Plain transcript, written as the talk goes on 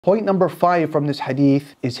Point number 5 from this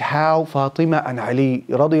hadith is how Fatima and Ali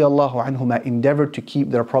radiyallahu anhuma endeavored to keep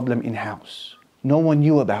their problem in-house. No one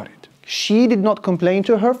knew about it. She did not complain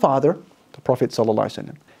to her father, the Prophet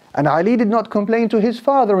ﷺ, and Ali did not complain to his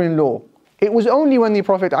father-in-law. It was only when the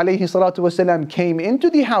Prophet ﷺ came into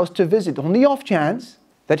the house to visit on the off chance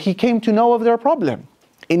that he came to know of their problem.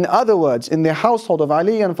 In other words, in the household of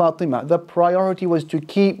Ali and Fatima, the priority was to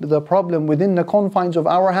keep the problem within the confines of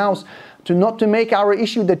our house, not to make our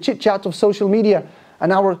issue the chit-chat of social media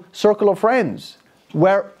and our circle of friends.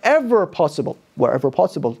 Wherever possible,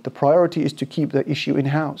 the priority is to keep the issue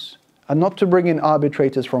in-house and not to bring in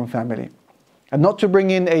arbitrators from family and not to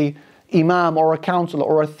bring in a imam or a counselor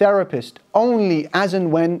or a therapist only as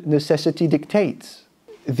and when necessity dictates.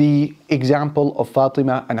 The example of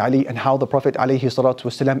Fatima and Ali and how the Prophet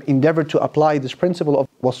ﷺ endeavored to apply this principle of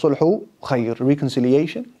وَالصُّلْحُ خَيْرٌ,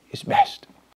 reconciliation is best.